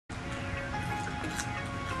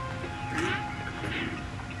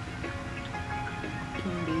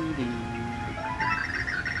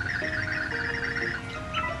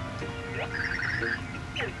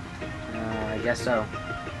guess so.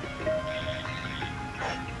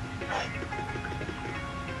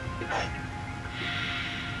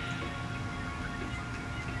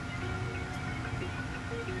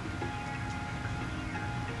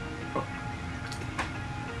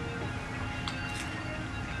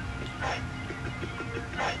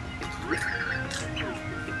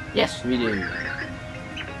 Yes, we do.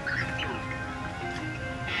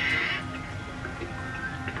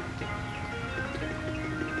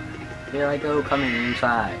 Here I go, coming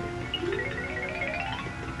inside.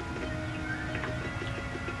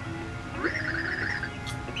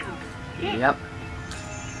 Yep.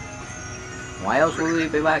 Why else would we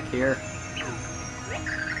be back here?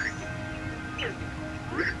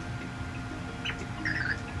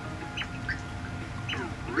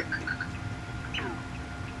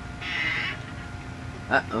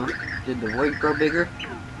 Uh-oh. Did the void grow bigger?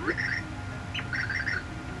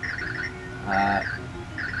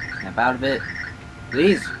 Snap out of it.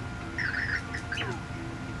 Please!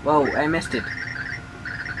 Whoa, I missed it.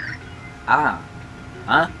 Ah.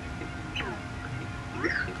 Huh?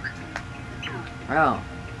 Well,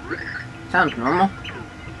 sounds normal.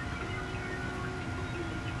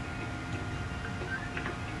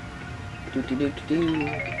 Do.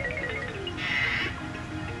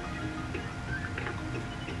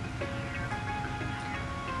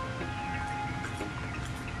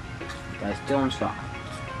 Guy's still in shock.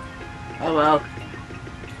 Oh well.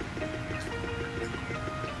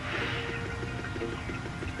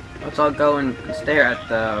 Let's all go and stare at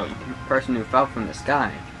the person who fell from the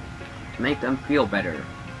sky to make them feel better.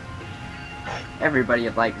 Everybody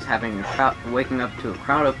likes having a crowd, waking up to a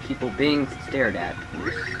crowd of people being stared at.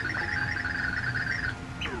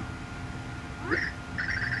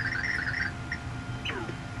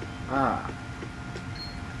 Ah.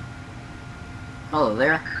 Hello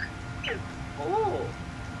there. Oh.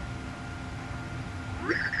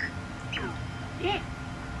 Yeah.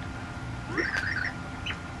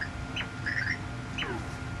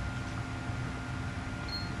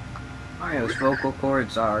 Mario's vocal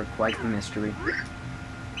cords are quite a mystery.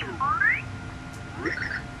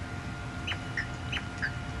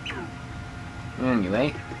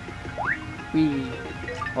 Anyway,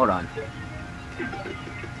 hold on.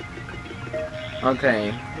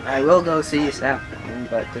 Okay, I will go see Sapphire,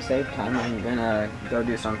 but to save time, I'm gonna go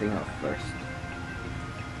do something else first.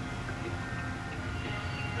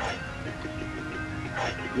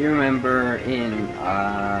 You remember in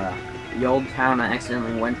the old town I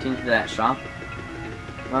accidentally went into that shop?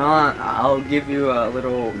 Well, I'll give you a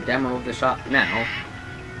little demo of the shop now.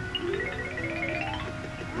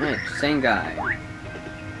 Right, same guy.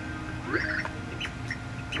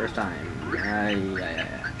 First time.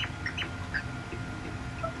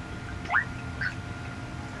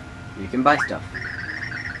 You can buy stuff.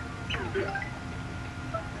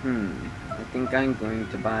 I think I'm going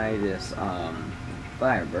to buy this,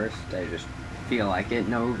 Fire Burst. I just feel like it,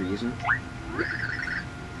 no reason.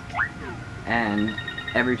 And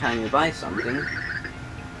every time you buy something,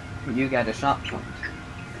 you get a shop point.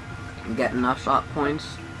 You get enough shop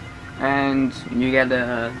points, and you get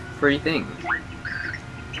a free thing.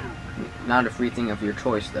 Not a free thing of your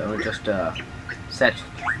choice, though, just a set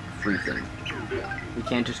free thing. You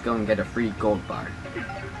can't just go and get a free gold bar.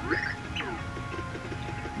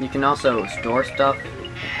 You can also store stuff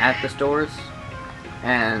at the stores,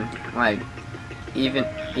 and like even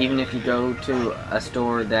if you go to a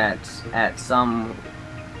store that's at some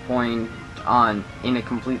point in a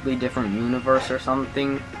completely different universe or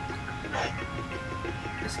something,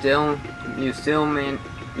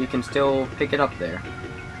 you can still pick it up there.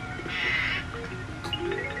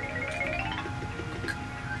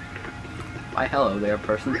 Why, hello there,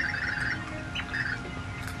 person.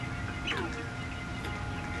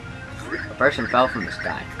 A person fell from the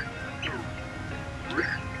sky.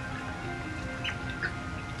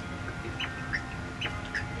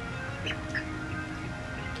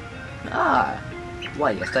 Ah,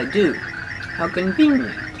 why yes I do. How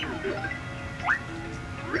convenient.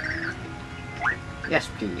 Yes,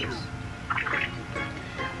 please.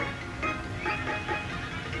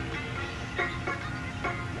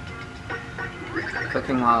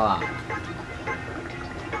 Cooking while out.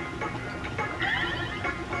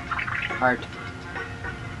 Heart.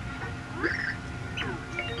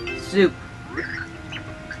 Soup.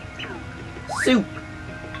 Soup.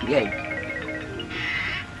 Yay.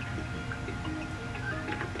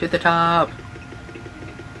 To the top.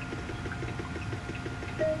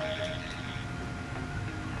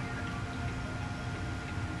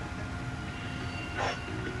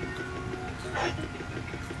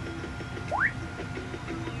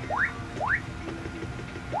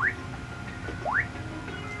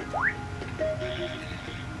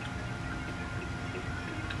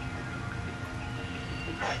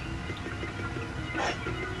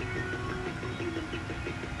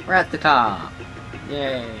 We're at the top!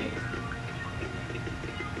 Yay!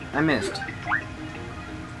 I missed.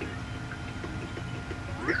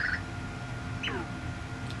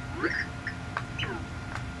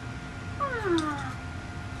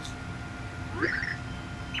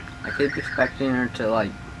 I keep expecting her to,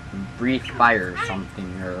 like, breathe fire or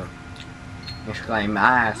something, or exclaim,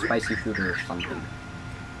 ah, spicy food or something.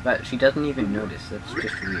 But she doesn't even notice. That's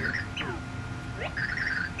just weird.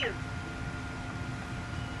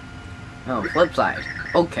 Oh, Flipside.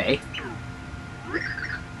 Okay.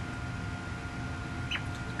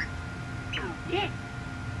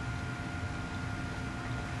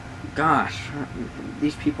 Gosh,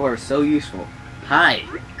 these people are so useful. Hi,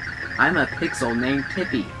 I'm a pixel named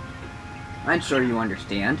Tippy. I'm sure you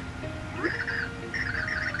understand.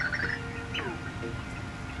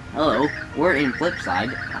 Hello, we're in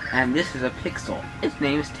Flipside, and this is a pixel. Its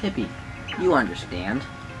name is Tippy. You understand.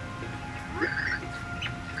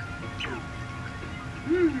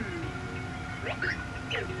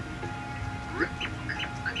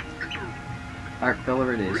 Art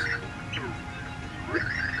filler it is.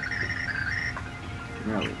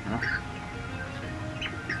 Really, huh?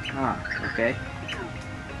 Ah, okay.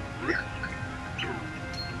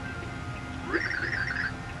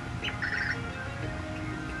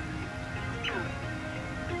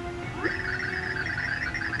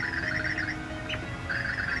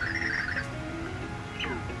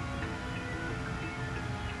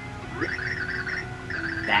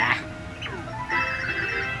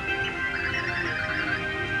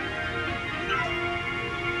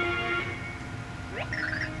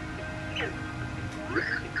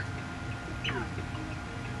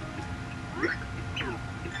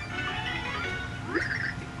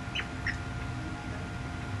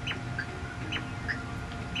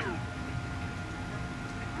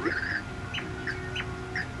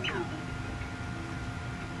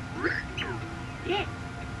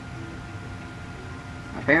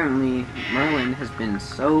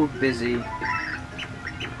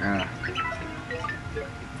 Ah.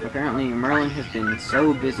 Apparently, Merlin has been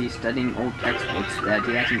so busy. Studying old textbooks that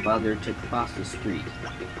he hasn't bothered to cross the street.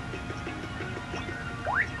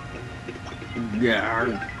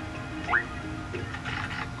 Yeah.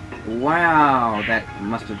 Wow,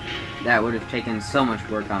 that would have taken so much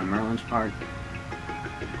work on Merlin's part.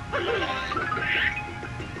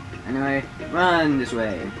 Anyway, run this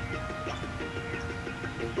way.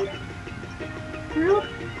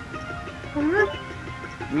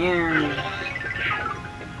 Yeah.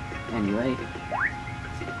 Anyway,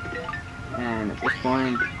 and at this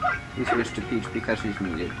point, we switch to Peach because she's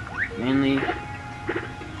needed, mainly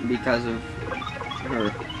because of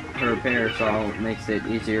her parasol makes it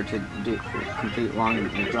easier to complete long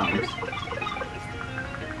jumps.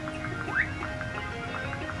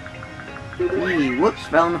 Eee, whoops,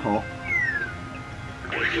 fell in the hole.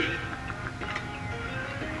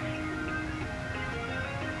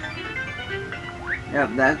 Yep,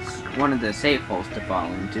 that's one of the safe holes to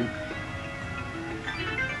fall into.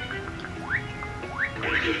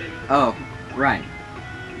 Oh, right.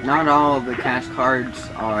 Not all of the cash cards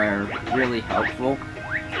are really helpful.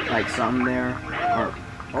 Like some there are...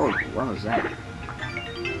 Oh, what was that?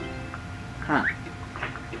 Huh.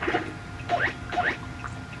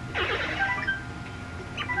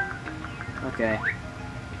 Okay.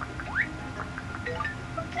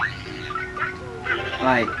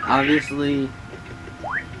 Like, obviously...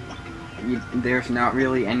 there's not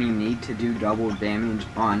really any need to do double damage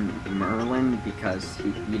on Merlin because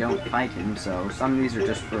you don't fight him, so some of these are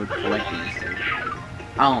just for collecting stuff.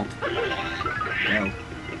 Oh. No.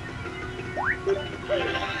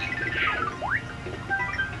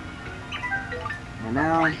 And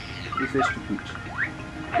now, we switch to Peach.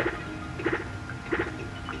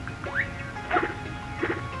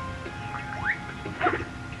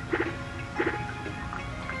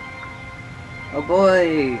 Oh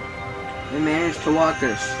boy! We managed to walk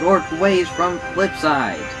a short ways from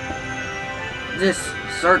Flipside. This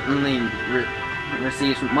certainly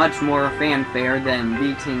receives much more fanfare than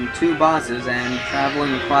beating 2 bosses and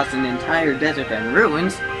traveling across an entire desert and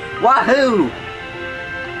ruins. Wahoo!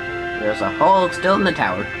 There's a hole still in the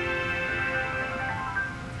tower.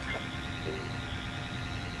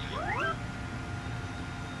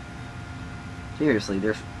 Seriously,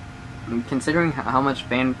 considering how much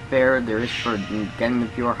fanfare there is for getting the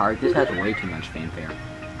pure heart, this has way too much fanfare.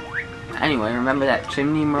 Anyway, remember that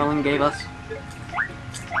chimney Merlin gave us?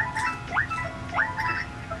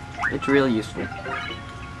 It's really useful.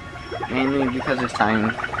 Mainly because it's tiny.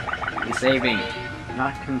 Be saving,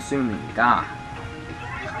 not consuming. Gah.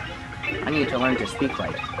 I need to learn to speak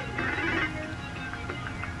right.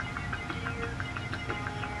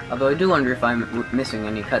 Although I do wonder if I'm missing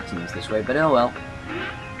any cutscenes this way, but oh well.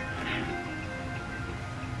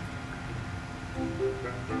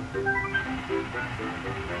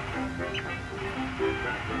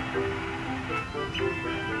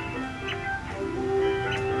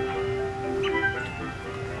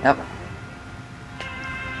 Yep.